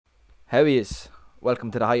How is?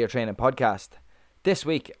 Welcome to the Higher Training Podcast. This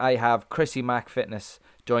week I have Chrissiemacfitness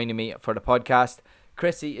joining me for the podcast.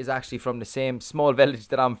 Chrissy is actually from the same small village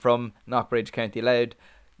that I'm from, Knockbridge, County Louth.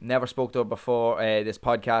 Never spoke to her before this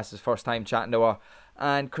podcast, is first time chatting to her.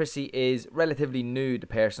 And Chrissy is relatively new to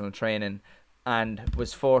personal training and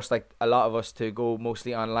was forced, like a lot of us, to go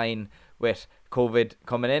mostly online with COVID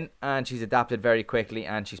coming in, and she's adapted very quickly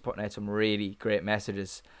and she's putting out some really great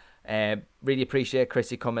messages. Really appreciate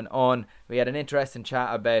Chrissy coming on. We had an interesting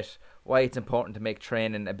chat about why it's important to make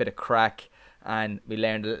training a bit of crack, and we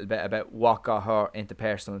learned a little bit about what got her into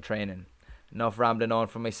personal training. Enough rambling on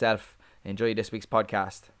from myself. Enjoy this week's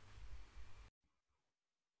podcast.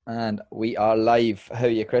 And we are live. How are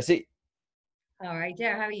you, Chrissy? All right,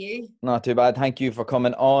 there. How are you? Not too bad. Thank you for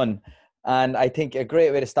coming on. And I think a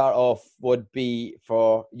great way to start off would be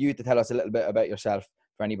for you to tell us a little bit about yourself,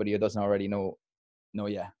 for anybody who doesn't already know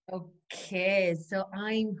you. Okay, so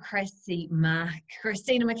I'm 𝗧𝗵𝗵𝗶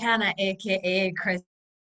𝗧𝗵𝗵𝗶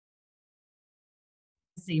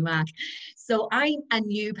𝗧𝗵𝗵𝗶. So I'm a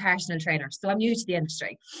new personal trainer. So I'm new to the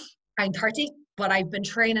industry. I'm 30, but I've been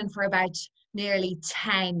training for about nearly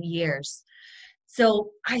 10 years.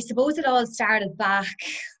 So I suppose it all started back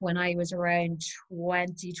when I was around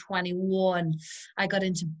 2021. I got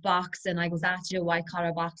into boxing. I was asked to do white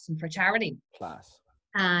collar boxing for charity. Class.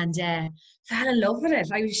 And fell in love with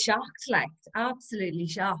it. I was shocked, like absolutely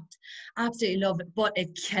shocked. Absolutely love it. But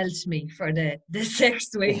it killed me for the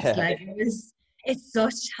 6 weeks. Yeah. Like it's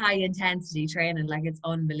such high intensity training, like it's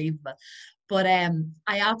unbelievable. But I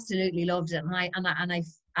absolutely loved it, and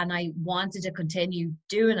I wanted to continue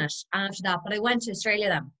doing it after that. But I went to Australia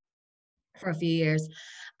then for a few years,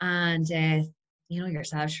 and you know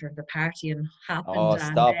yourself, sure, the partying happened. Oh,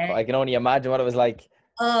 stop. I can only imagine what it was like.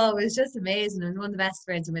 Oh, it was just amazing. It was one of the best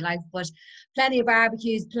experiences of my life. But plenty of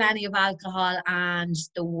barbecues, plenty of alcohol, and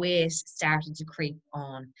the weight started to creep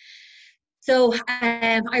on. So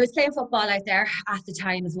I was playing football out there at the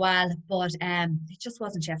time as well, but it just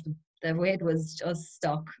wasn't shifting. The weight was just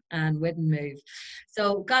stuck and wouldn't move.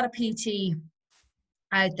 So got a PT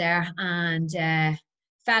out there and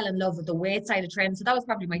fell in love with the weight side of training. So that was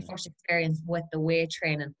probably my first experience with the weight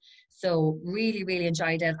training. So really, really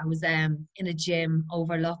enjoyed it. I was in a gym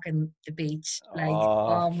overlooking the beach. Like,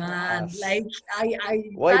 oh man, class. like I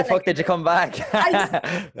Why the fuck did you come back?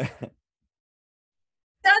 I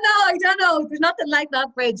don't know. There's nothing like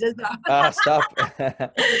Knockbridge, is there? Ah, stop.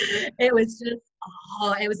 It was just,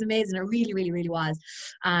 it was amazing. It really, really, really was.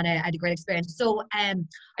 And I had a great experience. So I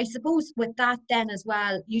suppose with that then as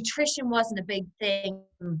well, nutrition wasn't a big thing.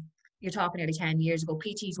 You're talking nearly 10 years ago.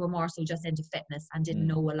 PTs were more so just into fitness and didn't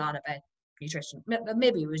know a lot about nutrition.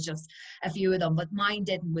 Maybe it was just a few of them, but mine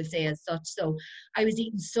didn't, we'll say as such. So I was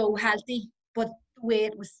eating so healthy, but the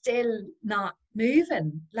weight was still not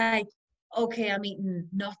moving. Like, okay, I'm eating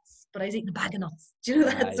nuts, but I was eating a bag of nuts. Do you know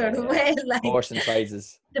that sort of way? Like portion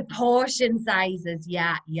sizes. The portion sizes,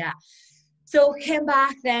 yeah. So came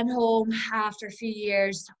back then home after a few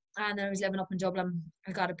years, and I was living up in Dublin.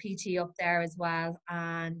 I got a PT up there as well,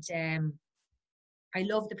 and I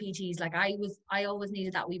love the PTs. Like I always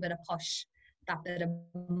needed that wee bit of push, that bit of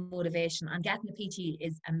motivation, and getting a PT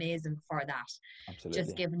is amazing for that. Absolutely.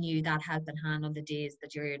 Just giving you that helping hand on the days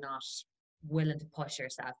that you're not willing to push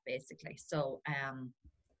yourself, basically. So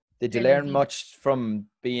did you learn much from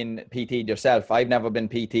being PT'd yourself? I've never been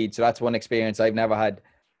PT'd, so that's one experience I've never had.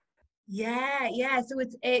 Yeah. So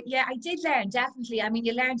I did learn, definitely. I mean,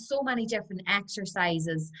 you learn so many different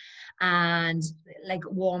exercises and like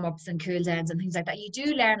warm-ups and cool downs and things like that. You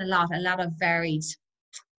do learn a lot of varied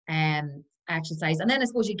exercise. And then I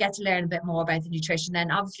suppose you get to learn a bit more about the nutrition.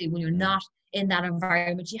 Then obviously when you're not in that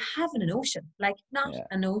environment, you have an ocean, like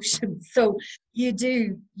an ocean. So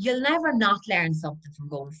you'll never not learn something from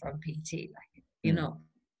going for a PT, like, you know.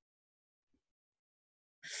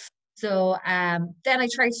 So then I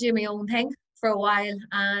tried to do my own thing for a while,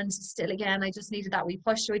 and still again, I just needed that wee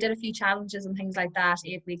push. So I did a few challenges and things like that,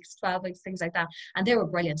 8 weeks, 12 weeks, things like that. And they were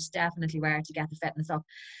brilliant, definitely were to get the fitness up.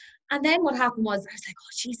 And then what happened was I was like,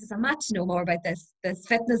 oh, Jesus, I'm mad to know more about this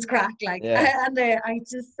fitness crack. Like, and I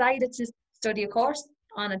decided to study a course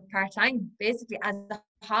on it part-time, basically as a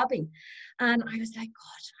hobby. And I was like,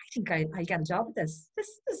 God, I think I'll get a job at this.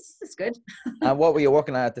 This is good. And what were you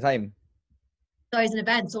working at the time? So I was an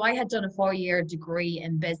event. So I had done a 4-year degree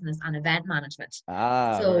in business and event management.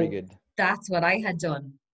 So very good. That's what I had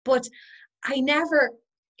done. But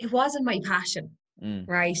it wasn't my passion,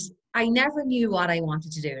 right? I never knew what I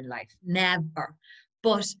wanted to do in life. Never.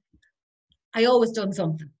 But I always done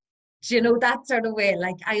something. Do you know, that sort of way?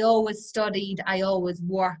 Like I always studied, I always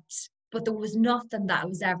worked, but there was nothing that I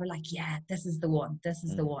was ever like, yeah, this is the one. This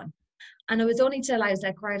is the one. And it was only till I was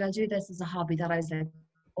like, right, I'll do this as a hobby that I was like,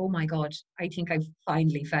 oh my God, I think I've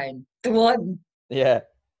finally found the one, Yeah.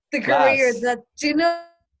 the career Class. that, you know,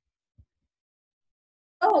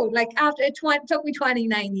 like after it took me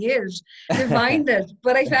 29 years to find it,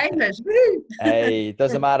 but I found it. Hey, it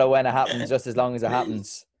doesn't matter when it happens, just as long as it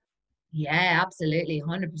happens. Yeah, absolutely,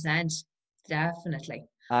 100%, definitely.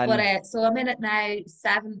 But And so I'm in it now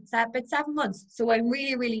about 7 months. So I'm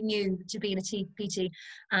really, really new to being a PT,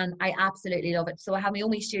 and I absolutely love it. So I have my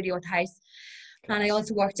own wee studio at the house, and I class.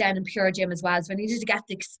 also work down in Pure Gym as well. So I needed to get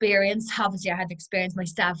the experience. Obviously, I had the experience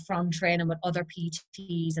myself from training with other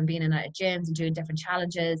PTs and being in gyms and doing different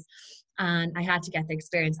challenges. And I had to get the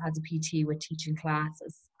experience as a PT with teaching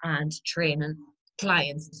classes and training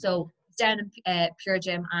clients. So down in Pure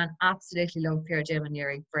Gym, and absolutely love Pure Gym and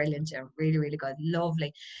Uri. Brilliant gym, really, really good,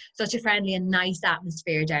 lovely. Such a friendly and nice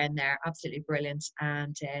atmosphere down there, absolutely brilliant.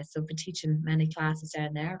 And so I've been teaching many classes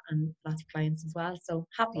down there and lots of clients as well. So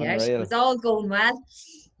happy out. It Unreal. was all going well.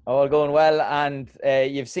 All going well, and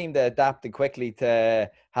you've seemed to adapt quickly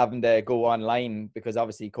to having to go online because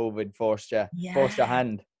obviously COVID forced your Yeah,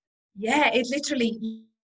 hand. yeah, it literally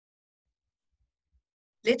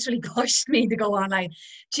pushed me to go online.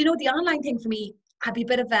 Do you know the online thing for me? I'd be a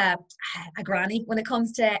bit of a granny when it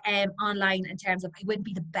comes to online in terms of I wouldn't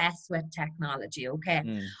be the best with technology. Okay,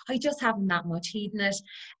 Mm. I just haven't that much heat in it.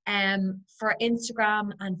 For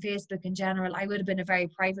Instagram and Facebook in general, I would have been a very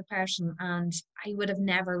private person and I would have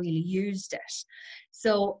never really used it.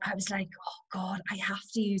 So I was like, oh God, I have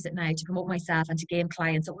to use it now to promote myself and to gain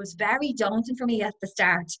clients. It was very daunting for me at the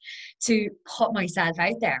start to put myself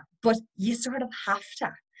out there, but you sort of have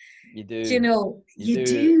to. You Do you do. know, You you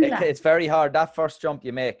do. do that. It's very hard. That first jump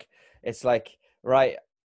you make, it's like, right,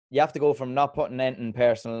 you have to go from not putting anything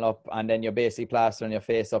personal up and then you're basically plastering your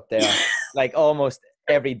face up there like almost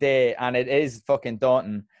every day. And it is fucking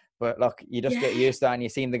daunting. But look, you just get Yeah, used to it and you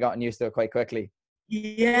seem to gotten used to it quite quickly.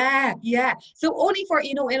 yeah, yeah. So only for,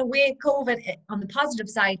 in a way, COVID on the positive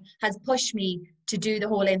side has pushed me to do the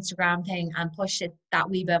whole Instagram thing and push it that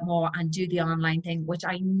wee bit more and do the online thing, which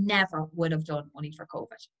I never would have done only for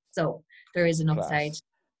COVID. So there is an upside Class.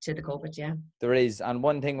 to the COVID, yeah. There is. And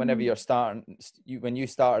one thing, whenever Mm. you're starting, when you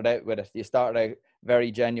started out with it, you started out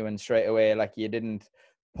very genuine straight away. Like you didn't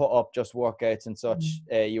put up just workouts and such.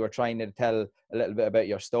 Mm. You were trying to tell a little bit about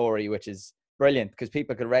your story, which is brilliant because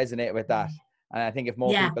people could resonate with that. And I think if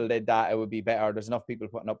more Yeah, people did that, it would be better. There's enough people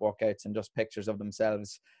putting up workouts and just pictures of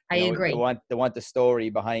themselves. I agree. They want the story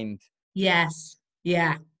behind. Yes.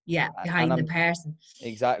 Yeah. Yeah. And Behind the I'm person.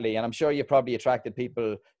 exactly. And I'm sure you probably attracted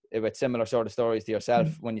people with similar sort of stories to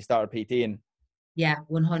yourself when you started PTing. Yeah,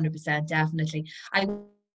 100%, definitely. I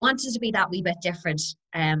wanted to be that wee bit different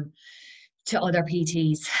to other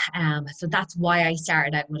PTs. So that's why I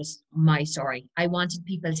started out with my story. I wanted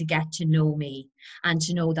people to get to know me and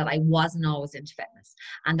to know that I wasn't always into fitness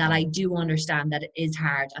and that I do understand that it is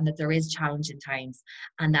hard and that there is challenging times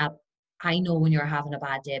and that I know when you're having a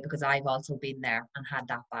bad day because I've also been there and had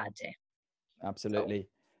that bad day. So, Absolutely.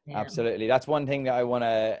 yeah. Absolutely. That's one thing that I want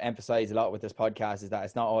to emphasize a lot with this podcast is that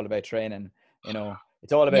it's not all about training.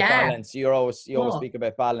 It's all about Yeah. balance. You always Oh. speak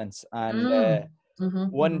about balance. And one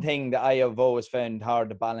Mm-hmm. thing that I have always found hard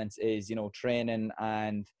to balance is, training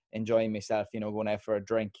and enjoying myself, going out for a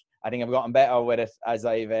drink. I think I've gotten better with it as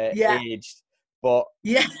I've Yeah. aged, but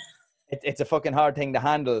Yeah. it's a fucking hard thing to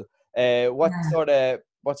handle. What sort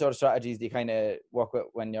of strategies do you kind of work with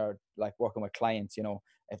when you're like working with clients?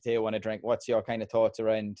 If they want to drink, what's your kind of thoughts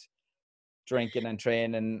around drinking and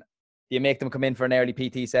training? Do you make them come in for an early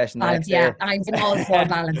PT session the Balance. next Yeah. day? I'm all for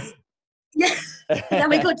balance. Yeah. Then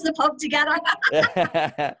we go to the pub together.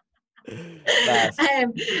 Class.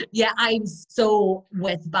 Yeah, I'm so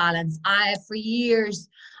with balance. For years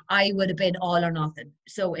I would have been all or nothing.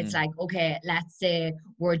 So it's Mm. like, okay, let's say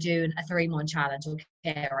we're doing a 3-month challenge.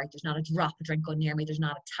 Okay, right. There's not a drop of drink going near me. There's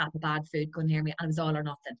not a tap of bad food going near me. And it was all or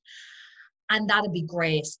nothing. And that'd be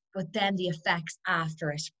great. But then the effects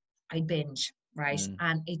after it, I binge, right? Mm.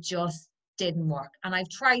 And it just didn't work. And I've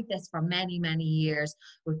tried this for many, many years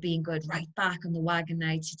with being good, right back on the wagon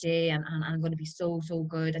now today, and I'm going to be so, so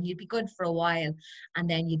good. And you'd be good for a while, and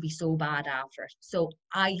then you'd be so bad after it. So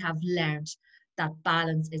I have learned that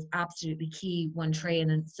balance is absolutely key when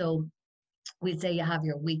training. So we'll say you have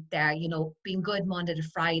your week there, being good Monday to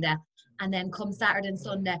Friday, and then come Saturday and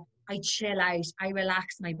Sunday, I chill out, I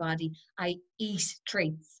relax my body, I eat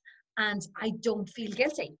treats, and I don't feel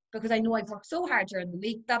guilty because I know I've worked so hard during the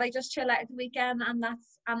week that I just chill out at the weekend, and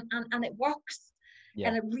and it works.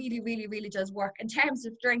 And Yeah. it really, really, really does work. In terms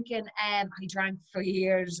of drinking, I drank for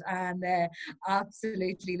years and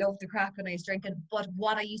absolutely loved the crack when I was drinking. But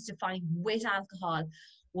what I used to find with alcohol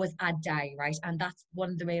was a die, right? And that's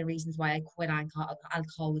one of the main reasons why I quit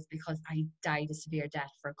alcohol was because I died a severe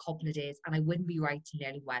death for a couple of days, and I wouldn't be right till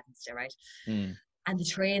nearly Wednesday, right? Mm. And the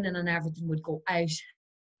training and everything would go out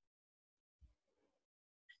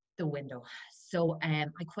the window. So I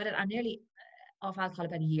quit it. I nearly off alcohol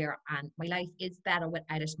about a year, and my life is better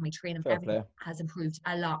without it. My training, Fair everything play. has improved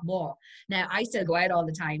a lot more. Now I still go out all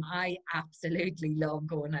the time. I absolutely love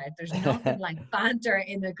going out. There's nothing like banter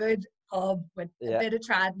in a good pub with a Yeah, bit of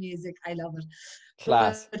trad music. I love it.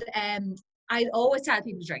 class. But I always tell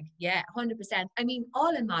people to drink. Yeah, 100%. I mean,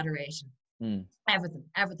 all in moderation. Mm. Everything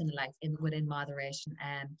in life within moderation.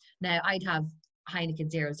 Now I'd have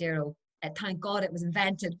Heineken 0.0. Thank God it was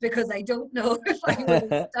invented, because I don't know if I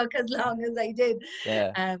would have stuck as long as I did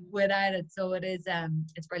Yeah. without it. So it is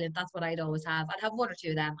it's brilliant. That's what I'd always have. I'd have one or two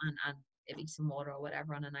of them and maybe some water or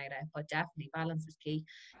whatever on a night out. But definitely balance is key.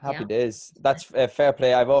 Happy Yeah. days. That's fair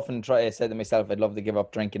play. I've often said to myself, I'd love to give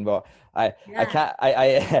up drinking, but I Yeah. can't.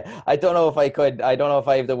 I don't know if I could. I don't know if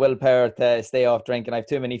I have the willpower to stay off drinking. I have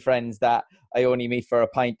too many friends that I only meet for a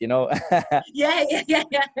pint, you know. Yeah.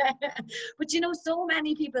 But you know, so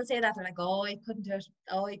many people say that. They're like, oh, I couldn't do it.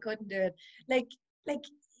 Oh, I couldn't do it. Like,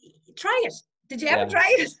 try it. Did you ever Yeah.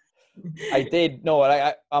 try it? I did. No,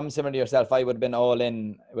 I'm similar to yourself. I would have been all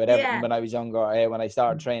in with everything Yeah. when I was younger. When I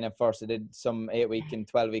started training first, I did some 8-week and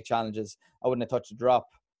 12-week challenges. I wouldn't have touched a drop.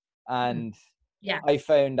 And Yeah. I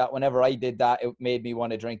found that whenever I did that, it made me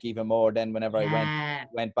want to drink even more than whenever I Yeah.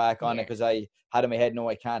 went back on it, because I had in my head, no,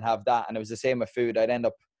 I can't have that. And it was the same with food. I'd end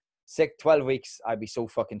up sick 12 weeks. I'd be so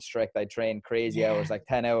fucking strict. I'd train crazy hours, like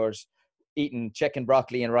 10 hours, eating chicken,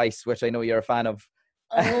 broccoli, and rice, which I know you're a fan of.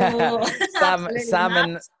 Oh, absolutely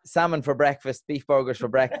not. salmon for breakfast, beef burgers for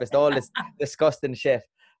breakfast, all this disgusting shit.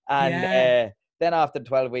 And Yeah. then after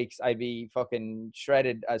 12 weeks, I'd be fucking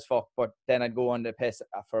shredded as fuck. But then I'd go on the piss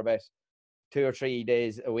for about 2 or 3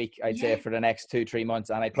 days a week, I'd say, Yeah. for the next 2-3 months,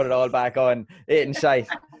 and I put it all back on eating shite.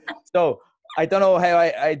 So I don't know how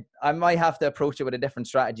I might have to approach it with a different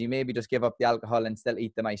strategy. Maybe just give up the alcohol and still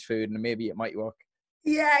eat the nice food, and maybe it might work.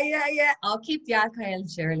 Yeah. I'll keep the alcohol,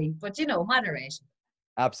 surely, but you know, moderation.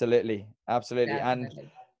 Absolutely. And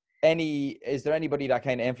Definitely. is there anybody that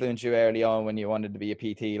kind of influenced you early on when you wanted to be a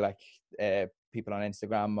PT, like people on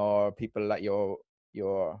Instagram or people that you're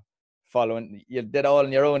following? You did it all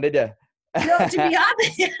on your own, did you? No, to be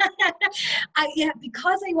honest,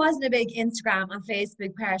 because I wasn't a big Instagram and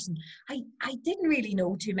Facebook person, I didn't really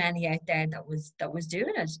know too many out there that was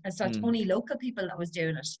doing it as such. Only local people that was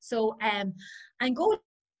doing it. So I'm going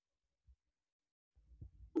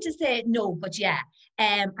to say no, but yeah,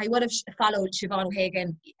 I would have followed 𝗬𝗵𝗲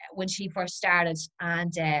𝗶𝗶𝗵𝗀 when she first started,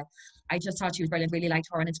 and I just thought she was brilliant. Really liked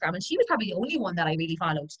her on Instagram, and she was probably the only one that I really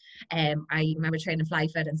followed. I remember training fly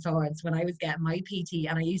fit and swords when I was getting my PT,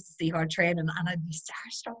 and I used to see her training, and I'd be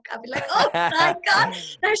starstruck. I'd be like, "Oh my god,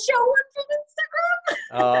 they're showing from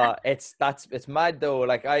Instagram!" It's mad though.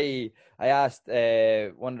 Like I asked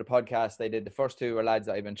one of the podcasts I did. The first two were lads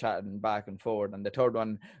that I've been chatting back and forward, and the third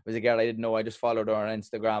one was a girl I didn't know. I just followed her on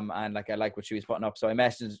Instagram, and like I like what she was putting up, so I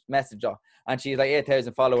messaged her, and she's like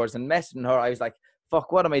 8,000 followers. And messaging her, I was like,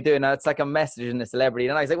 fuck, what am I doing? And it's like I'm messaging a celebrity,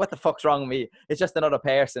 and I was like, what the fuck's wrong with me? It's just another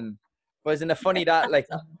person. But isn't it funny that like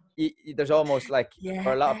there's almost like for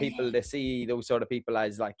Yeah. a lot of people, they see those sort of people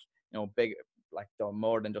as like, you know, big, like they're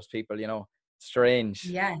more than just people, you know. Strange.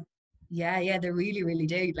 Yeah, they really, really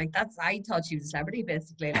do. Like I thought she was a celebrity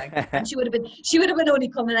basically. Like, and she would have been only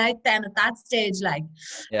coming out then at that stage. Like,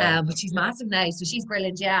 Yeah, but she's massive now, so she's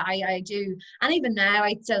brilliant. Yeah, I do, and even now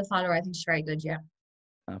I still follow her. I think she's very good. Yeah.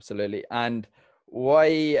 absolutely. And why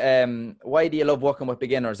do you love working with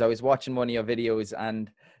beginners? I was watching one of your videos,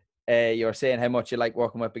 and you're saying how much you like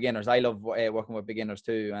working with beginners. I love working with beginners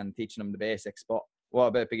too and teaching them the basics. But what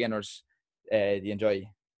about beginners do you enjoy?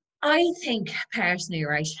 I think personally,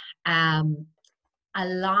 right, a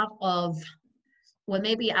lot of, well,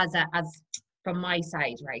 maybe as from my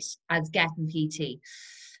side, right, as getting PT,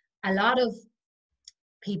 a lot of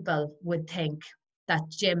people would think that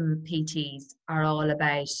gym PTs are all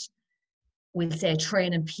about, we'll say,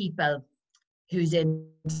 training people who's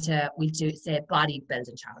into, we'll do say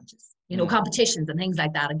bodybuilding challenges, you know, competitions and things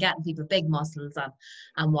like that, and getting people big muscles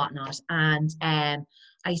and whatnot. And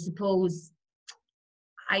I suppose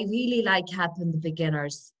I really like helping the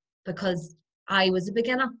beginners because I was a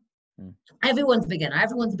beginner. Everyone's a beginner.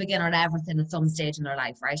 Everyone's a beginner at everything at some stage in their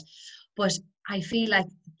life, right? But I feel like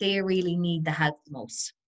they really need the help the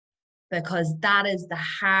most, because that is the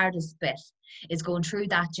hardest bit, is going through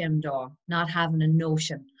that gym door, not having a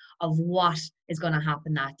notion of what is going to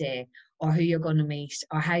happen that day, or who you're going to meet,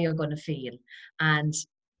 or how you're going to feel. And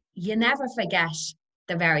you never forget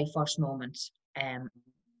the very first moment.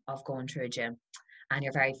 of going through a gym and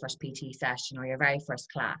your very first PT session or your very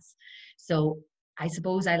first class. So I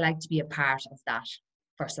suppose I like to be a part of that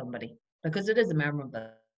for somebody because it is a memorable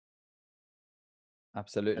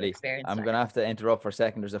Absolutely. experience. I'm going to have to interrupt for a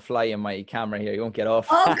second. There's a fly in my camera here. You won't get off.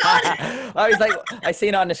 Oh, God. I was like, I seen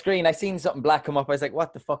it on the screen. I seen something black come up. I was like,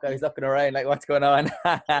 what the fuck? I was looking around like, what's going on?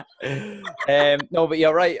 No, but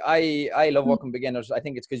you're right. I love working with beginners. I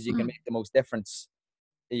think it's because you can make the most difference.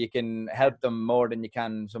 You can help them more than you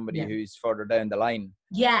can somebody who's further down the line.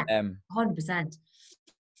 Yeah, 100%.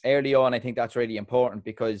 Early on, I think that's really important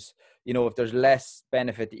because, you know, if there's less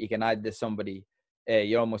benefit that you can add to somebody,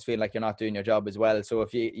 you almost feel like you're not doing your job as well. So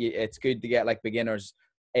if you it's good to get like beginners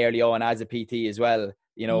early on as a PT as well,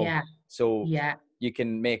 you know, so you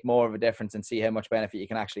can make more of a difference and see how much benefit you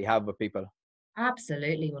can actually have with people.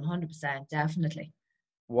 Absolutely, 100%, definitely.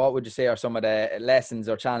 What would you say are some of the lessons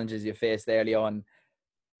or challenges you faced early on?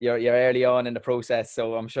 You're early on in the process,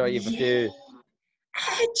 so I'm sure you've a few. Do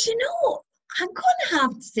you know, I'm gonna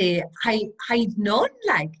have to say I've none.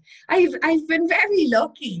 Like I've been very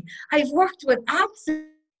lucky. I've worked with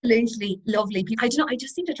absolutely lovely people. I don't know. I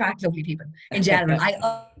just seem to attract lovely people in general.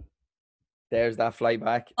 There's that fly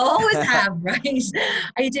back. Always have, right?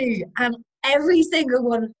 I do, and every single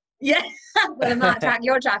one. Yeah, well, I'm not attracting.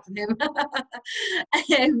 You're attracting him.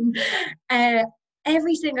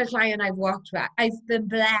 Every single client I've worked with, I've been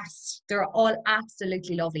blessed. They're all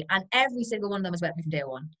absolutely lovely, and every single one of them has met me from day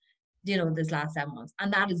one. You know, this last 7 months,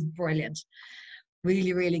 and that is brilliant.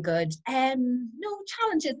 Really, really good. No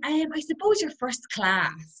challenges. I suppose your first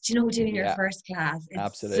class. Do you know, doing your first class? It's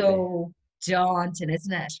absolutely so daunting,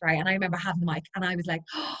 isn't it? Right. And I remember having the mic, and I was like,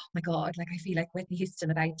 oh my God, like I feel like Whitney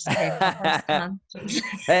Houston about to take my first class.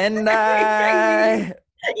 And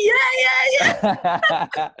yeah.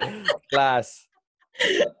 Class.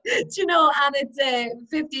 Do you know, and it's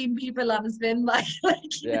 15 people on a spin bike,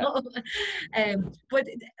 like, you know. But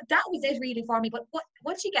that was it really for me. But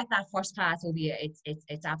once you get that first class over you,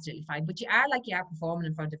 it's absolutely fine. But you are performing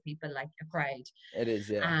in front of people like a crowd. It is,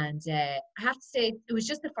 And I have to say, it was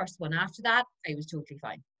just the first one. After that, I was totally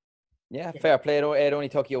fine. Yeah, fair play. It only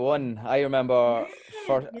took you one. I remember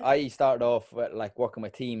I started off with like working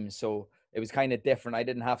with teams, so it was kind of different. I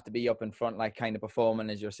didn't have to be up in front, like kind of performing,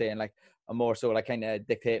 as you're saying, like I'm more so like kind of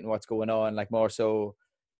dictating what's going on, like more so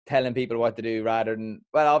telling people what to do rather than,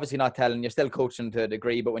 well, obviously not telling, you're still coaching to a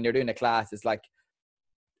degree, but when you're doing a class, it's like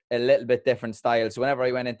a little bit different style. So whenever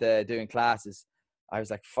I went into doing classes, I was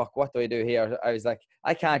like, fuck, what do I do here? I was like,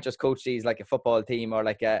 I can't just coach these like a football team or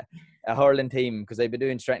like a hurling team, because I've been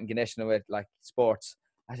doing strength and conditioning with like sports.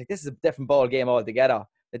 I was like, this is a different ball game altogether.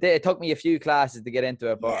 It took me a few classes to get into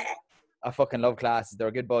it, but I fucking love classes. They're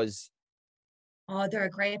a good buzz. Oh, they're a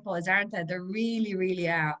great buzz, aren't they? They really, really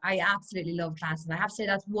are. I absolutely love classes. I have to say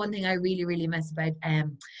that's one thing I really, really miss about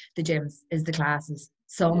the gyms is the classes.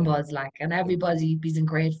 Some buzz, like, and everybody's in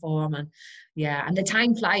great form, and and the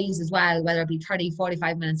time flies as well, whether it be 30,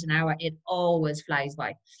 45 minutes, an hour, it always flies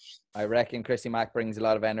by. I reckon Chrissiemac brings a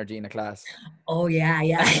lot of energy in the class. Oh, yeah.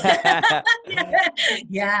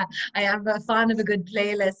 Yeah, I am a fan of a good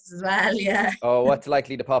playlist as well, yeah. Oh, what's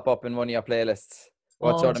likely to pop up in one of your playlists?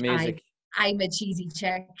 What sort of music? I'm a cheesy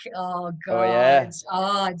chick. Oh, God. Oh, yeah.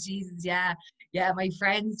 Oh, Jesus, yeah. Yeah, my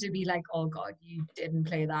friends would be like, oh, God, you didn't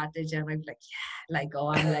play that, did you? And I'd be like, yeah. Like, oh,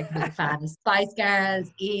 I'm like a big fan of Spice Girls,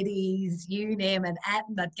 80s, you name it,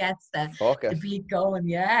 anything that gets the beat going.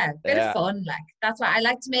 Yeah, bit of fun. Like, that's why I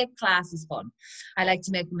like to make classes fun. I like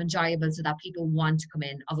to make them enjoyable so that people want to come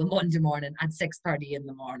in of a Monday morning at 6:30 in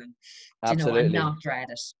the morning. Absolutely. And not dread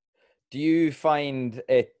it. Do you find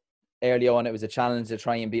it early on it was a challenge to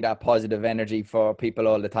try and be that positive energy for people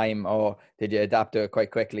all the time, or did you adapt to it quite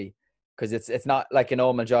quickly? Because it's not like a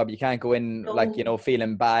normal job. You can't go in like, you know,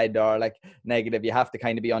 feeling bad or like negative. You have to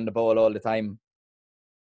kind of be on the ball all the time.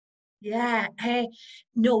 Yeah. Hey,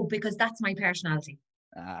 no, because that's my personality.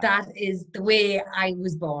 That is the way I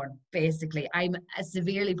was born, basically. I'm a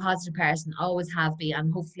severely positive person, always have been,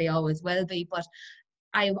 and hopefully always will be. But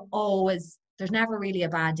there's never really a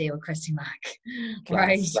bad day with Christy Mac,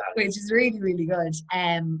 right? Which is really, really good.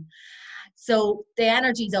 So the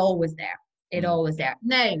energy's always there. It's always there.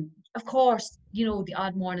 Now, of course, you know, the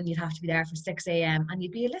odd morning you'd have to be there for 6 a.m. and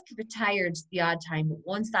you'd be a little bit tired the odd time, but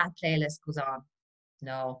once that playlist goes on,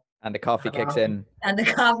 no. And the coffee kicks in. And the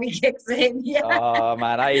coffee kicks in, yeah. Oh,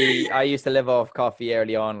 man, I used to live off coffee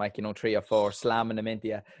early on, like, you know, 3 or 4, slamming them into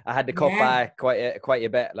you. I had to cut back quite a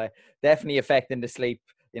bit, like, definitely affecting the sleep,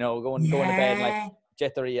 you know, going to bed, like,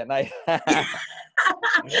 jittery at night.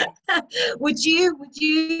 Would you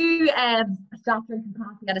stop drinking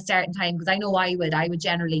coffee at a certain time? Because I know I would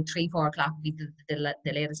generally 3-4 o'clock would be the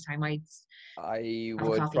latest time I'd I Have a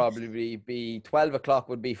would coffee. probably be 12 o'clock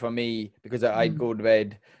would be for me, because I'd Mm. go to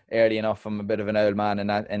bed early enough. I'm a bit of an old man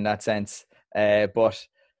in that sense. But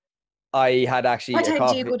I had actually What a time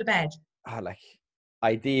do you coffee. go to bed? Like,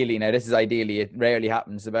 ideally, now this is ideally, it rarely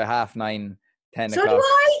happens, about 9:30, 10 So do o'clock.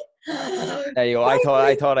 I. There you go. Right, I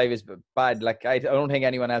right. thought I was bad. Like, I don't think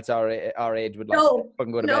anyone else our age would like No,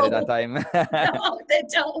 fucking go to bed at that no, time. no, they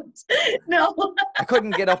don't. No. I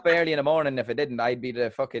couldn't get up early in the morning. If I didn't, I'd be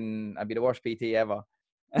the worst PT ever.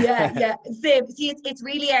 Yeah, yeah. Same. See, it's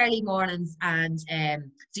really early mornings, and so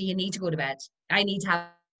you need to go to bed. I need to have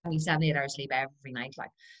me 7, 8 hours sleep every night.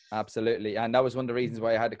 Like, Absolutely. And that was one of the reasons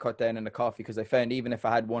why I had to cut down on the coffee, because I found even if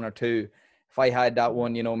I had one or two, if I had that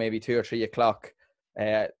one, maybe 2 or 3 o'clock,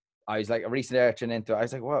 I was like researching into it. I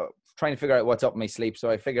was like, well, trying to figure out what's up with my sleep. So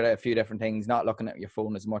I figured out a few different things, not looking at your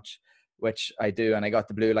phone as much, which I do. And I got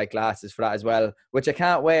the blue light glasses for that as well, which I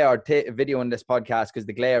can't wear or take a video on this podcast because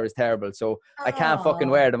the glare is terrible. So I can't fucking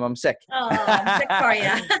oh, wear them. I'm sick. I'm sick for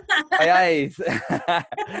you. My eyes.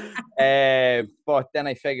 But then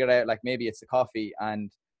I figured out like maybe it's the coffee, and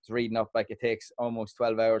it's reading up like it takes almost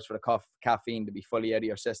 12 hours for the caffeine to be fully out of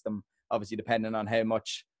your system, obviously depending on how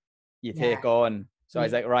much you take on. So I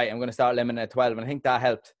was like, right, I'm going to start limiting at 12, and I think that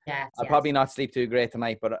helped. Yes, I'll probably not sleep too great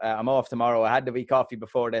tonight, but I'm off tomorrow. I had the wee coffee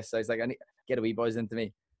before this, so I was like, I need to get a wee buzz into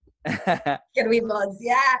me. Get a wee buzz,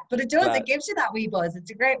 yeah. But it does, Well, it gives you that wee buzz. It's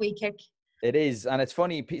a great wee kick. it is, and it's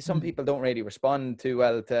funny. Some people don't really respond too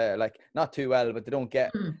well to, like, not too well, but they don't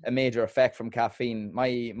get a major effect from caffeine.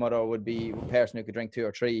 My mother would be a person who could drink 2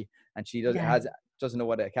 or 3, and she doesn't know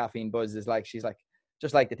what a caffeine buzz is like. She's like,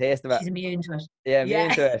 just like the taste of it. She's immune to it. Yeah, immune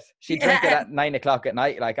to it. She drink it Yeah. at 9 o'clock at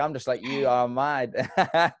night. Like, I'm just like, you are mad.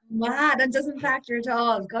 Mad, that doesn't factor at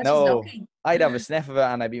all. God, she's No, lucky. I'd have a sniff of it,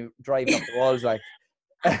 and I'd be driving up the walls like.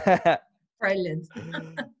 Brilliant.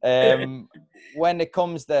 When it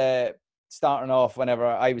comes to starting off, whenever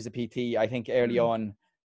I was a PT, I think early on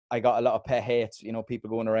I got a lot of pet hates, people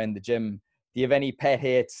going around the gym. Do you have any pet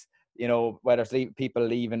hates, whether it's people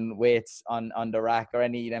leaving weights on the rack or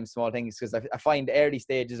any of them small things? Because I find early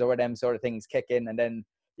stages or where them sort of things kick in, and then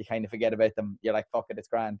you kind of forget about them. You're like, fuck it, it's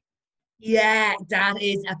grand. Yeah, that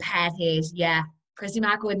is a pet hate. Yeah.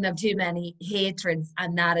 Chrissiemacfitness wouldn't have too many hatreds,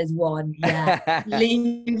 and that is one. Yeah.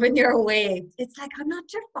 Leaving your weight. It's like, I'm not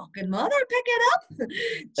your fucking mother. Pick it up.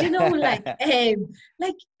 Do you know, like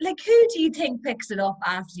who do you think picks it up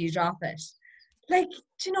after you drop it? Like,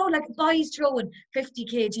 do you know, like boys throwing 50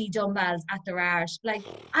 kg dumbbells at their arse. Like,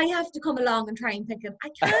 I have to come along and try and pick it. I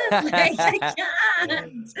can't. Like, I can't.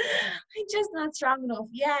 I'm just not strong enough.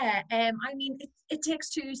 Yeah. I mean, it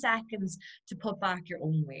takes 2 seconds to put back your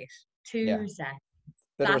own weight. 2 seconds.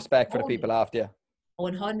 Bit of respect for the people after you.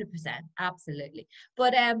 100%, absolutely.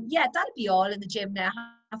 But yeah, that'd be all in the gym now.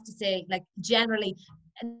 I have to say, like, generally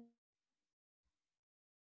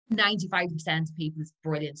 95% of people is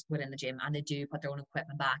brilliant within the gym, and they do put their own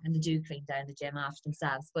equipment back, and they do clean down the gym after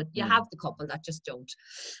themselves. But you have the couple that just don't.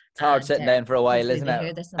 It's hard sitting down for a while, isn't it?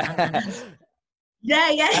 Hear this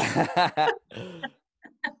yeah.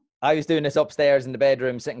 I was doing this upstairs in the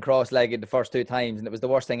bedroom, sitting cross-legged the first 2 times, and it was the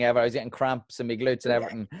worst thing ever. I was getting cramps in my glutes and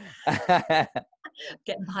everything.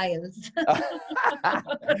 Getting piles.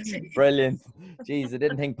 Brilliant. Jeez, I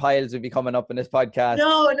didn't think piles would be coming up in this podcast.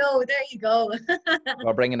 No, there you go.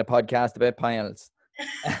 We're bringing a podcast about piles.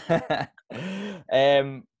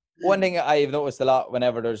 One thing I've noticed a lot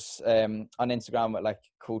whenever there's on Instagram with like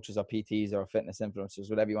coaches or PTs or fitness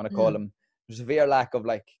influencers, whatever you want to call them, there's a severe lack of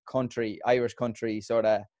like Irish country sort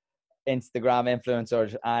of Instagram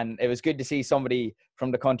influencers, and it was good to see somebody from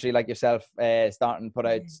the country like yourself starting to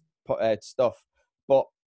put out stuff. But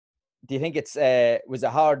do you think was it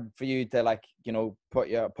hard for you to like put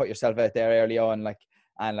yourself out there early on, like,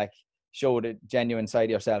 and like show the genuine side of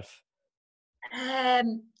yourself?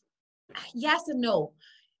 Yes and no.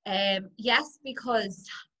 Yes, because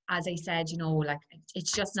as I said, like,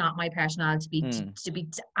 it's just not my personality to be.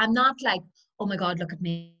 I'm not like, oh my God, look at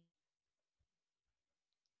me.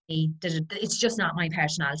 It's just not my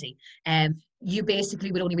personality. You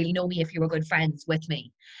basically would only really know me if you were good friends with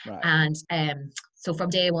me. Right. And so from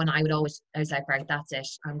day one, I was like, right, that's it.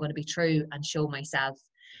 I'm going to be true and show myself.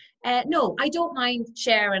 No, I don't mind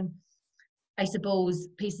sharing, I suppose,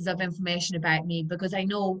 pieces of information about me, because I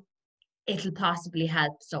know it'll possibly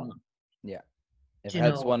help someone. Yeah. If it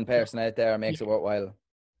helps one person out there, it makes it worthwhile.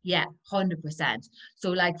 Yeah, 100%.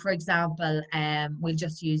 So like, for example, we'll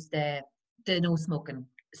just use the no smoking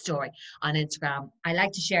story on Instagram. I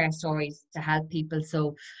like to share stories to help people.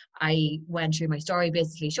 So I went through my story,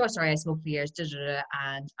 basically, short story, I smoked for years,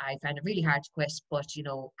 and I found it really hard to quit, but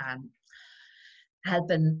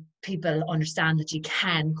helping people understand that you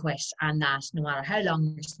can quit, and that no matter how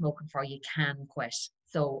long you're smoking for, you can quit.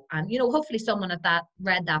 So, and you know, hopefully someone at that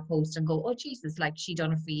read that post and go, oh Jesus, like she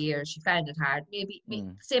done it for years, she found it hard. Maybe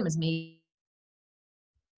same as me,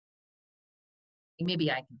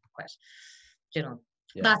 maybe I can quit. You know,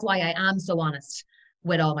 that's why I am so honest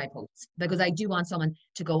with all my posts, because I do want someone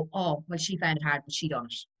to go, oh, well, she found it hard, but she done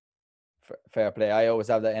it. Fair play. I always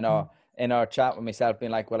have that in our chat with myself,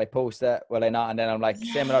 being like, will I post it? Will I not? And then I'm like,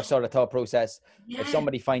 similar sort of thought process. If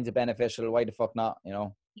somebody finds it beneficial, why the fuck not? You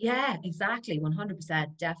know? Yeah, exactly.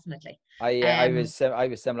 100%, definitely. I was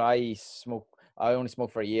similar. I only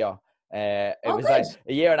smoked for a year. It was good. like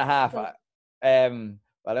a year and a half.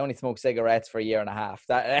 Well, I only smoked cigarettes for a year and a half.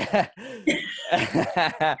 That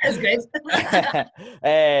That's good.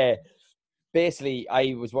 Basically, I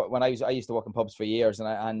used to work in pubs for years,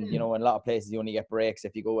 and you know, in a lot of places you only get breaks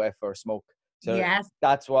if you go out for a smoke. So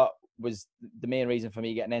that's what was the main reason for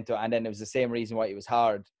me getting into it. And then it was the same reason why it was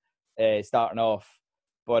hard starting off.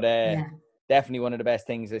 But definitely one of the best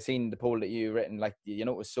things. I've seen the poll that you written, like, you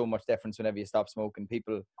know, it was so much difference whenever you stop smoking.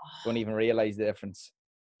 People don't even realize the difference.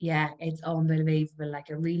 Yeah, it's unbelievable. Like,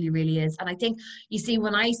 it really, really is. And I think, you see,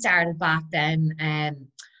 when I started back then,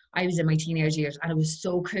 I was in my teenage years, and it was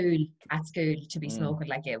so cool at school to be smoking.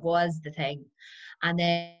 Like, it was the thing. And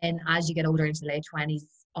then as you get older into the late 20s,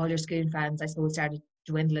 all your school friends, I suppose, started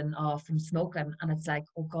dwindling off from smoking. And it's like,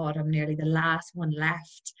 oh God, I'm nearly the last one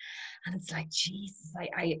left. And it's like, Jesus,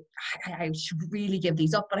 I should really give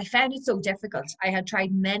these up. But I found it so difficult. I had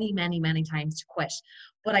tried many, many, many times to quit.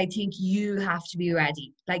 But I think you have to be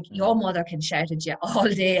ready. Like, your mother can shout at you all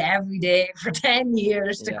day, every day for 10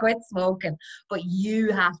 years to quit smoking. But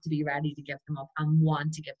you have to be ready to give them up and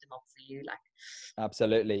want to give them up for you. Like,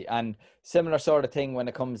 absolutely. And similar sort of thing when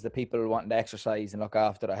it comes to people wanting to exercise and look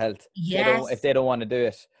after their health. Yes. If they don't want to do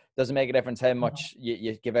it, doesn't make a difference how much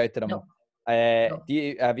you give out to them. No.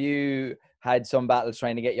 Have you had some battles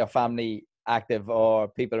trying to get your family active or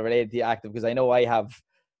people related to you active? Because I know I have.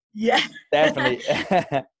 Yeah, definitely.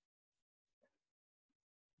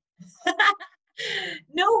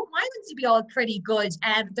 No, mine would to be all pretty good.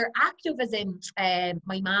 They're active, as in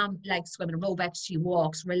my mom likes swimming aerobics. She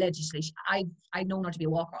walks religiously. I know not to be a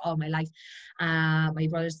walker all my life. My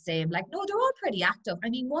brother's the same. Like, no, they're all pretty active. I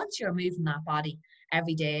mean, once you're moving that body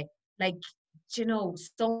every day, like, you know,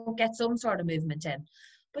 so get some sort of movement in.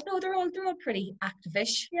 But no, they're all pretty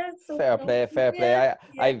active-ish. Yeah. So, fair play. Yeah.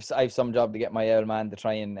 I've some job to get my old man to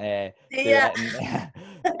try and do that.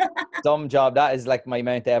 Some job that is like my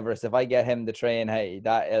Mount Everest. If I get him to train, hey,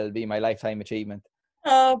 that'll be my lifetime achievement.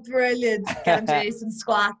 Oh, brilliant! Can Jason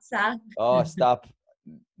squats, huh? Oh, stop!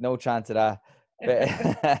 No chance of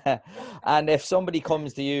that. And if somebody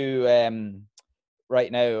comes to you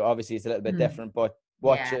right now, obviously it's a little bit different, but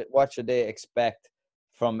what should they expect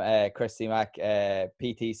from Chrissy Mac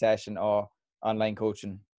PT session or online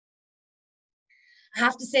coaching? I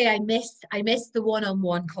have to say, I miss the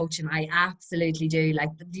one-on-one coaching. I absolutely do. Like,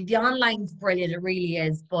 the online's brilliant, it really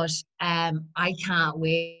is. But I can't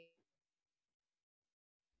wait.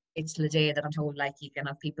 It's the day that I'm told, like, you can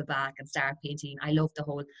have people back and start painting. I love the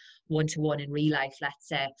whole one-to-one in real life, let's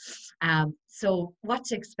say. So what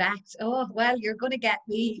to expect? Oh, well, you're going to get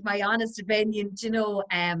my honest opinion. You know,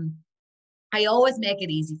 I always make it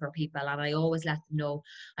easy for people, and I always let them know.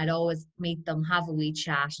 I'd always meet them, have a wee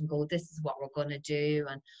chat and go, this is what we're going to do,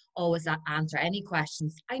 and always answer any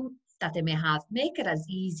questions that they may have. Make it as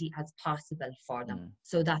easy as possible for them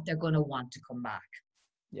so that they're going to want to come back.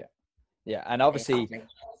 Yeah. And obviously,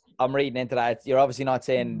 I'm reading into that. You're obviously not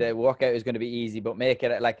saying the workout is going to be easy, but make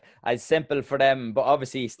it like as simple for them, but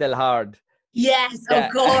obviously still hard. Yes,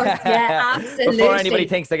 of course. Yeah, absolutely. Before anybody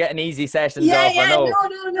thinks they're getting easy sessions off.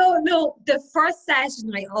 No. The first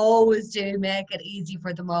session, I always do make it easy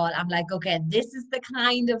for them all. I'm like, okay, this is the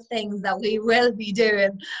kind of things that we will be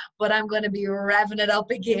doing, but I'm going to be revving it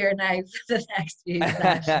up a gear now for the next few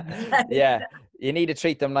sessions. Yeah, you need to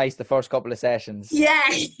treat them nice the first couple of sessions. Yeah.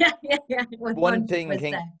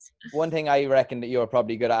 100%. One thing I reckon that you're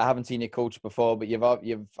probably good at, I haven't seen you coach before, but you've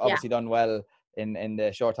obviously done well in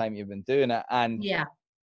the short time you've been doing it, and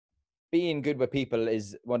being good with people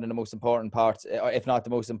is one of the most important parts, if not the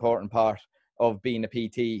most important part of being a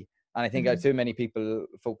PT. And I think too many people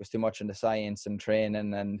focus too much on the science and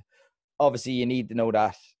training, and obviously you need to know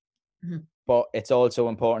that, but it's also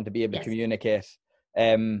important to be able to communicate.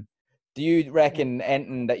 Do you reckon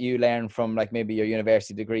anything that you learn from, like, maybe your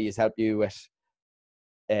university degree has helped you with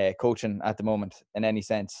coaching at the moment in any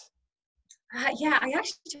sense? I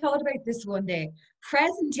actually thought about this one day.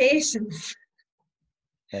 Presentations.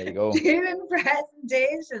 There you go. Doing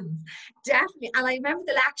presentations, definitely. And I remember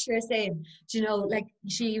the lecturer saying, you know, like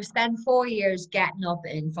she spent 4 years getting up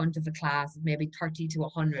in front of a class of maybe 30 to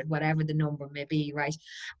 100, whatever the number may be, right?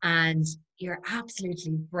 And you're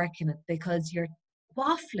absolutely bricking it because you're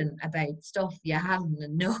waffling about stuff you haven't a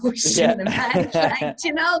notion about, like,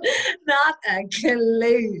 you know, not a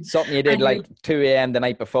clue. Something you did And like 2 a.m. the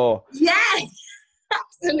night before. yeah,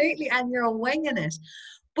 absolutely. And you're winging it.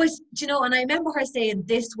 But, you know, and I remember her saying,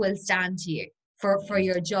 this will stand to you for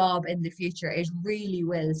your job in the future. It really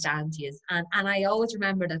will stand to you. And I always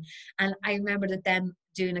remember that. And I remember that then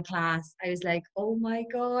doing a class, I was like, oh my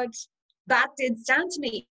God, that did stand to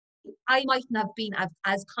me. I mightn't have been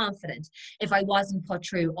as confident if I wasn't put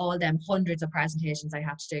through all them hundreds of presentations I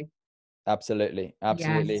had to do. Absolutely.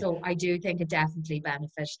 Yeah, so I do think it definitely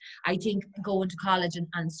benefits. I think going to college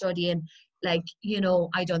and studying, like, you know,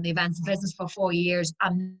 I done the events and business for 4 years.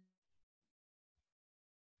 I'm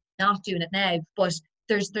not doing it now, but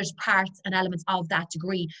there's parts and elements of that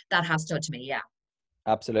degree that have stood to me. Yeah.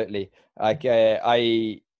 Absolutely. Like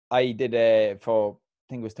I did for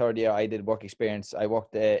I think it was third year. I did work experience. I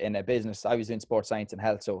worked in a business. I was doing sports science and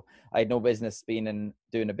health, so I had no business being in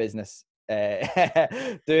doing a business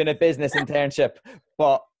doing a business internship.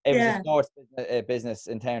 But it was a sports business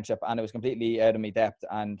internship, and it was completely out of my depth.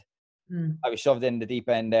 And I was shoved in the deep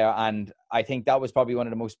end there, and I think that was probably one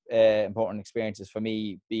of the most important experiences for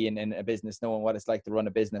me, being in a business, knowing what it's like to run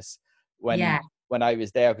a business when I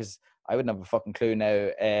was there, because I wouldn't have a fucking clue now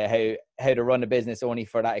how to run a business only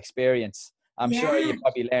for that experience. I'm sure you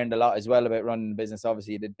probably learned a lot as well about running a business.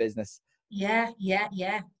 Obviously, you did business. Yeah,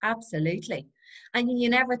 absolutely. And you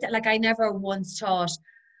never like I never once thought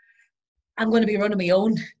I'm going to be running my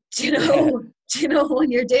own. Do you know? Do you know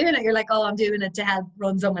when you're doing it, you're like, oh, I'm doing it to help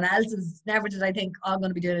run someone else's. Never did I think, oh, I'm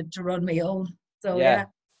going to be doing it to run my own. So yeah.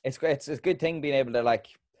 It's great. It's a good thing being able to like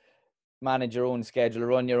manage your own schedule,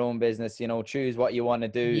 run your own business, you know, choose what you want to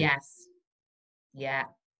do. Yes. Yeah.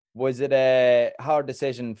 Was it a hard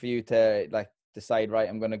decision for you to like decide, right,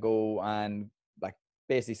 I'm going to go and like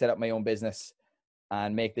basically set up my own business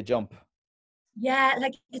and make the jump? Yeah,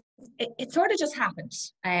 like it sort of just happened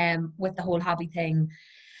with the whole hobby thing.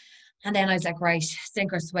 And then I was like, right,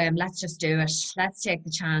 sink or swim, let's just do it. Let's take the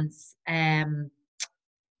chance. I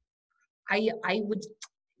would, do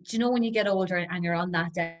you know, when you get older and you're on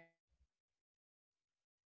that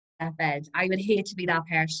deathbed, I would hate to be that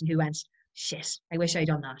person who went, shit, I wish I'd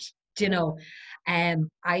done that. Do you know?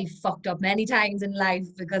 I fucked up many times in life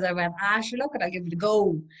because I went, sure, look it, I'll give it a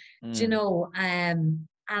go. Do you know? And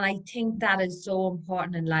I think that is so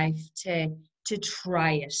important in life to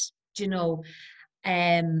try it. Do you know?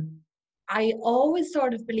 I always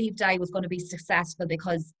sort of believed I was going to be successful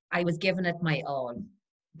because I was giving it my all.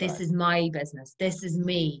 This is my business. This is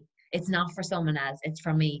me. It's not for someone else. It's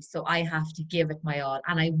for me. So I have to give it my all.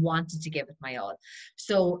 And I wanted to give it my all.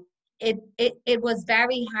 So it was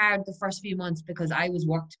very hard the first few months because I was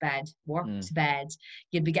work to bed.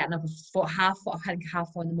 You'd be getting up at half 4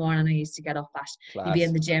 in the morning. I used to get up at. Class. You'd be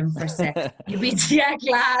in the gym for 6. You'd be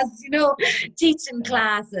class, you know, teaching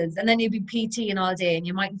classes, and then you'd be PTing all day, and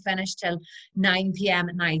you mightn't finish till 9 p.m.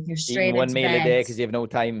 at night. You're straight eating one into meal bed. a day because you have no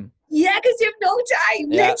time. Yeah, because you have no time.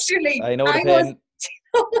 Literally, I know the pain.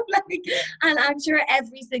 Like, and I'm sure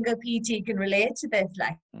every single PT can relate to this.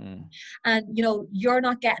 Like, and you know, you're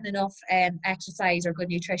not getting enough exercise or good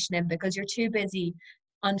nutrition in because you're too busy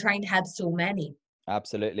on trying to help so many.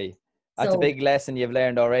 Absolutely, that's a big lesson you've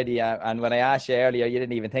learned already. And when I asked you earlier, you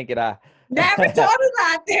didn't even think of that. Never thought of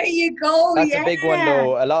that. There you go. That's a big one,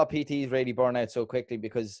 though. A lot of PTs really burn out so quickly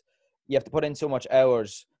because you have to put in so much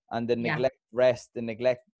hours, and then neglect rest, and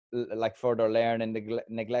neglect like further learning,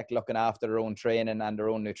 neglect looking after their own training and their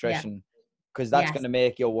own nutrition, because that's going to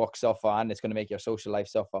make your work suffer, and it's going to make your social life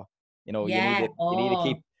suffer. You know, you need to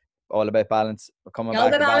keep all about balance. Coming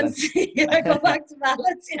back to balance. Go back to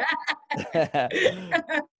balance. Yeah.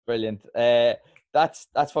 Brilliant. That's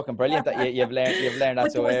fucking brilliant that you've learned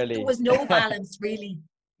that so early. There was no balance, really.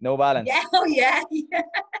 No balance. Yeah. Oh yeah.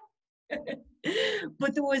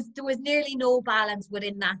 But there was nearly no balance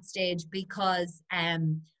within that stage because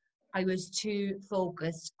I was too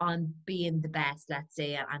focused on being the best, let's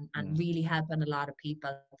say, and really helping a lot of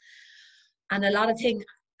people. And a lot of things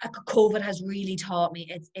COVID has really taught me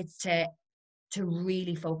it's to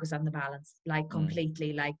really focus on the balance, like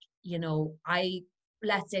completely. Like, you know,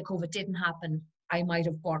 let's say COVID didn't happen, I might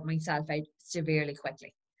have burnt myself out severely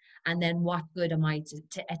quickly. And then what good am I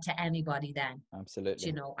to anybody then? Absolutely.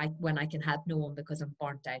 You know, when I can help no one because I'm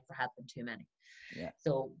burnt out for helping too many. Yeah.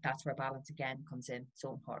 So that's where balance again comes in.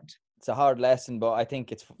 So important. It's a hard lesson, but I think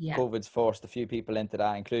COVID's forced a few people into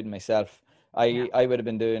that, including myself. I would have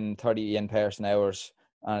been doing 30 in-person hours,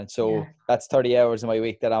 and so Yeah. that's 30 hours in my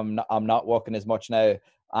week that I'm not working as much now.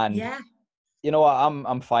 And Yeah. you know what,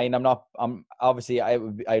 I'm fine. I'm obviously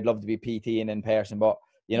I'd love to be PT in person, but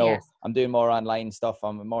you know, Yes. I'm doing more online stuff.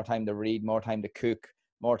 I'm more time to read, more time to cook,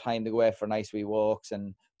 more time to go out for nice wee walks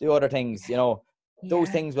and do other things. You know, those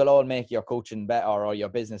Yeah. things will all make your coaching better or your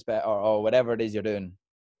business better or whatever it is you're doing.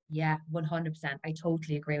 Yeah, 100%. I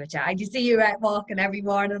totally agree with you. I do see you out walking every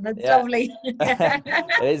morning. It's Yeah. lovely.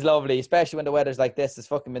 It is lovely, especially when the weather's like this. It's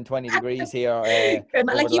fucking been 20 degrees here over Like the you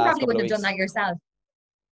last probably couple of wouldn't have done weeks. that yourself.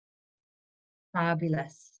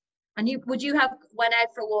 Fabulous. And would you have went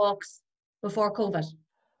out for walks before COVID?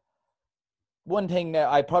 One thing that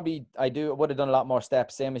I would have done a lot more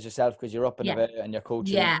steps, same as yourself, because you're up and Yeah. about and you're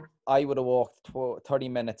coaching. Yeah. I would have walked 30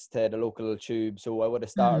 minutes to the local tube, so I would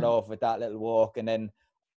have started Mm. off with that little walk, and then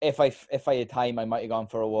if I had time, I might have gone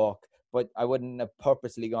for a walk, but I wouldn't have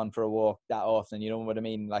purposely gone for a walk that often. You know what I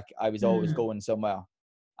mean? Like I was always Mm. going somewhere,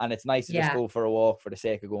 and it's nice to just Yeah. go for a walk for the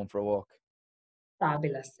sake of going for a walk.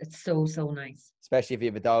 Fabulous. It's so, so nice. Especially if you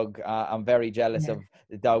have a dog. I'm very jealous Yeah. of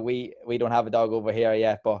the dog. We don't have a dog over here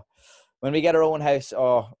yet, but when we get our own house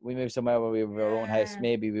or we move somewhere where we have our own house, Yeah.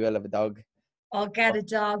 maybe we will have a dog. I'll get a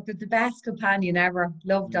dog. They're the best companion ever.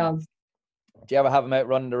 Love dogs. Do you ever have them out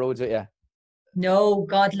running the roads with you? No,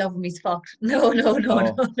 God love him, he's fucked. No, no, no,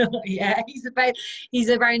 Oh, no, no. Yeah, he's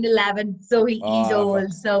around 11, so he's oh,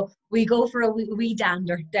 old. So we go for a wee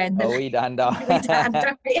dander down the a wee dander. wee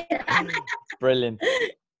dander. Brilliant.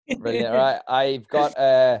 Brilliant. All right. I've got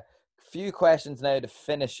a few questions now to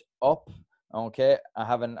finish up. Okay.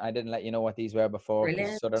 I didn't let you know what these were before,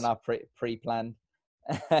 Brilliant. so they're not pre-planned.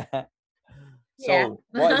 Yeah. So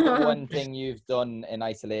what is the one thing you've done in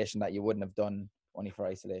isolation that you wouldn't have done only for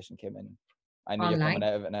isolation, Kim? And I know you're coming Online.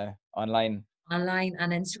 out of it now. Online. Online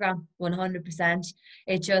and Instagram, 100%.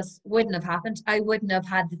 It just wouldn't have happened. I wouldn't have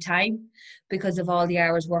had the time because of all the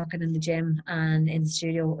hours working in the gym and in the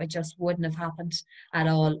studio. It just wouldn't have happened at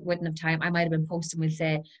all. Wouldn't have time. I might have been posting, we'll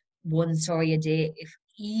say, one story a day, if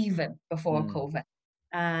even before COVID.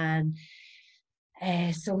 And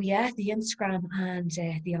so yeah, the Instagram and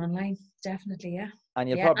the online, definitely, yeah. And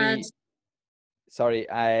you'll Yeah, and probably,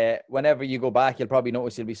 sorry, whenever you go back, you'll probably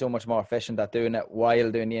notice you'll be so much more efficient at doing it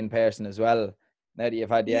while doing the in-person as well, now that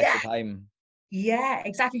you've had the yeah, extra time. yeah,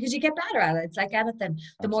 exactly. Because you get better at it. It's like anything.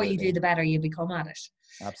 The more you do, Absolutely. the better you become at it.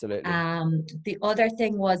 Absolutely. The other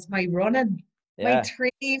thing was my running, my Yeah.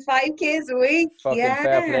 5Ks a week. Fucking Yeah.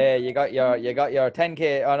 fair play. You got your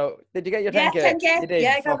 10K. Oh no, did you get your Yeah, 10K? 10K. You did.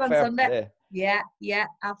 Yeah, I got Fuck, on fair Sunday. play. Yeah, yeah,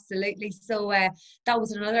 absolutely. So that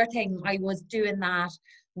was another thing. I was doing that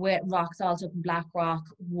with Rock Salt up in Blackrock,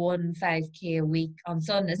 5K a week on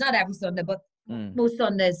Sundays. Not every Sunday, but most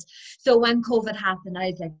Sundays. So when COVID happened, I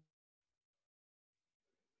was like,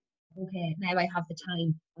 okay, now I have the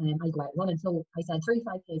time. I go out running. So I said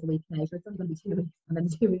 5Ks a week now. So it's only going to be 2 weeks, and then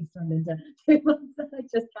 2 weeks turned into 2 months, and I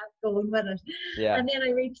just kept going with it. Yeah. And then I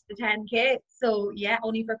reached the 10K. So yeah,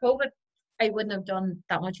 only for COVID, I wouldn't have done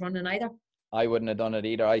that much running either. I wouldn't have done it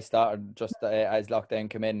either. I started just as lockdown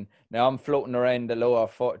came in. Now I'm floating around the lower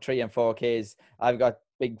 3 and 4Ks. I've got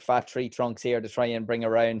big fat tree trunks here to try and bring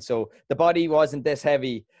around. So the body wasn't this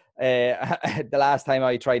heavy the last time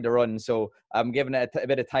I tried to run. So I'm giving it a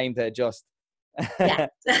bit of time to adjust. Yeah,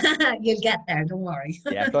 you'll get there. Don't worry.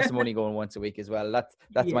 Yeah, plus I'm only going once a week as well. That's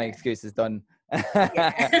my excuse is done.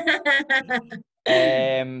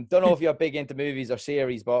 Don't know if you're big into movies or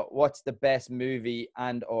series, but what's the best movie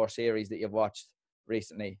and or series that you've watched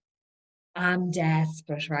recently? I'm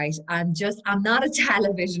desperate, right? I'm not a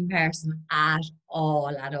television person at all.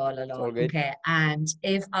 All good. Okay. And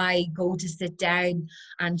if I go to sit down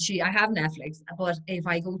and choose, I have Netflix, but if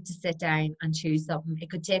I go to sit down and choose something, it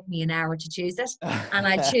could take me an hour to choose it. And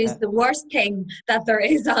I choose the worst thing that there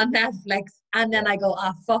is on Netflix. And then I go,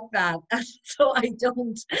 fuck that. So I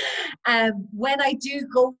don't. When I do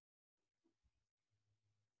go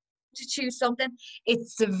to choose something,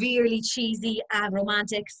 it's severely cheesy and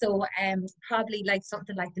romantic, so probably like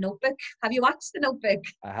something like The Notebook. Have you watched The Notebook?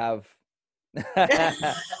 I have. Yay!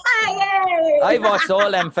 I've watched all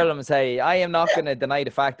them films. Hey, I am not going to deny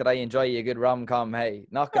the fact that I enjoy a good rom-com. Hey,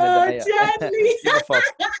 not going to deny it. Give a fuck.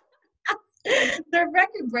 They're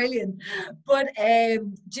freaking brilliant. But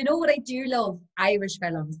do you know what I do love? Irish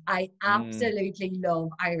films. I absolutely love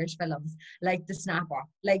Irish films. Like The Snapper.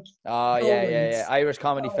 Like yeah. Irish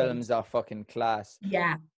comedy films are fucking class.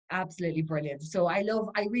 Yeah, absolutely brilliant. So I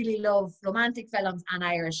really love romantic films and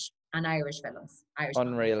Irish films.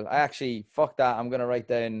 Unreal. I actually, fuck that. I'm going to write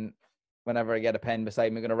down, whenever I get a pen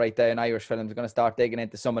beside me, I'm going to write down Irish films. I'm going to start digging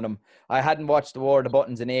into some of them. I hadn't watched The War of the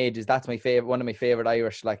Buttons in ages. That's my favorite, one of my favorite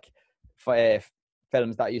Irish, like,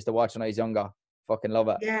 films that I used to watch when I was younger. Fucking love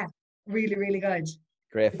it. Yeah, really, really good.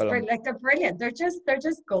 Great film. Like they're brilliant. They're just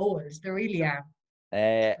gold. They really are.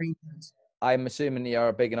 Brilliant. I'm assuming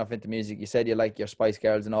you're big enough into music. You said you like your Spice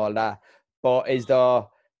Girls and all that, but is there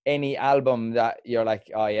any album that you're like,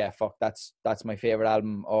 oh yeah, fuck, that's my favorite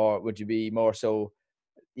album? Or would you be more so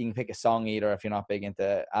you can pick a song either if you're not big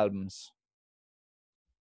into albums?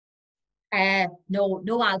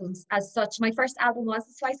 No albums as such. My first album was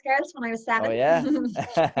the Spice Girls when I was 7. Oh yeah.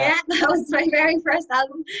 Yeah, that was my very first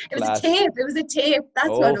album. It was a tape. It was a tape. That's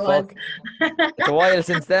what it was. It's a while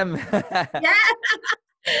since then. Yeah.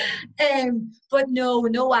 But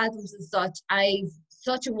no albums as such. I've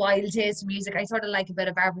such a wild taste in music. I sort of like a bit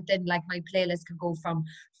of everything. Like my playlist could go from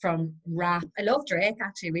rap. I love Drake,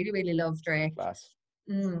 actually. Really, really love Drake. Class.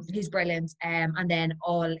 He's brilliant. And then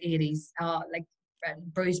all 80s. Like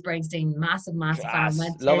Bruce Springsteen, massive fan.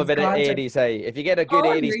 Love a bit of 80s, hey. If you get a good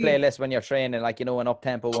 80s playlist when you're training, like, an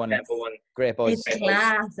up-tempo one, great buzz. It's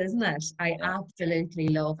class, isn't it? I absolutely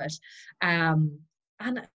love it. And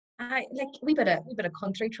I like we bit of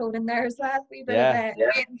country thrown in there as well. We bit of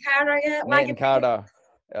Nathan Carter, Nathan Carter.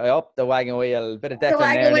 Up the wagon wheel, bit of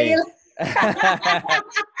Declan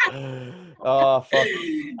Oh fuck!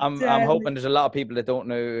 I'm hoping there's a lot of people that don't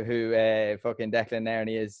know who fucking Declan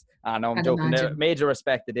Nairney is. I know I'm joking. Major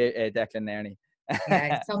respect to Declan Nairney.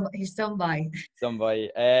 Yeah, he's somebody.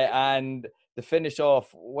 And to finish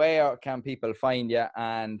off, where can people find you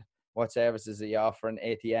and what services are you offering?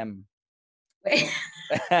 ATM.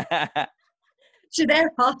 So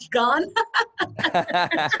they're off gone.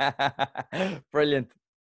 Brilliant.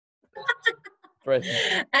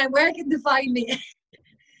 And where can they find me?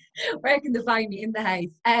 Where can they find me? In the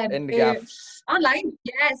house. In the gaff. Online,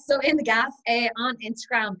 yes. So in the gaff, on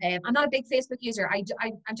Instagram. I'm not a big Facebook user. I'm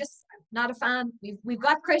just not a fan. We've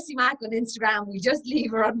got Chrissy Mac on Instagram. We just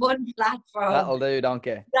leave her on one platform. That'll do,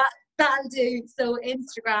 donkey. That'll do. So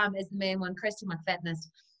Instagram is the main one, Chrissiemacfitness,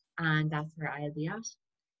 and that's where I'll be at.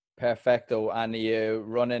 Perfecto. And you're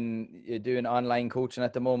doing online coaching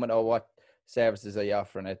at the moment, or what services are you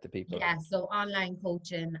offering out to people? Yeah, so online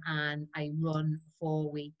coaching, and I run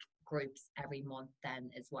 4-week groups every month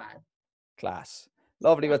then as well. Class.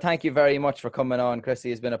 Lovely. Well, thank you very much for coming on,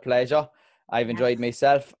 Chrissy. It's been a pleasure. I've enjoyed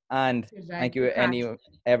myself, and thank you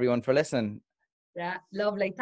everyone for listening. Yeah, lovely.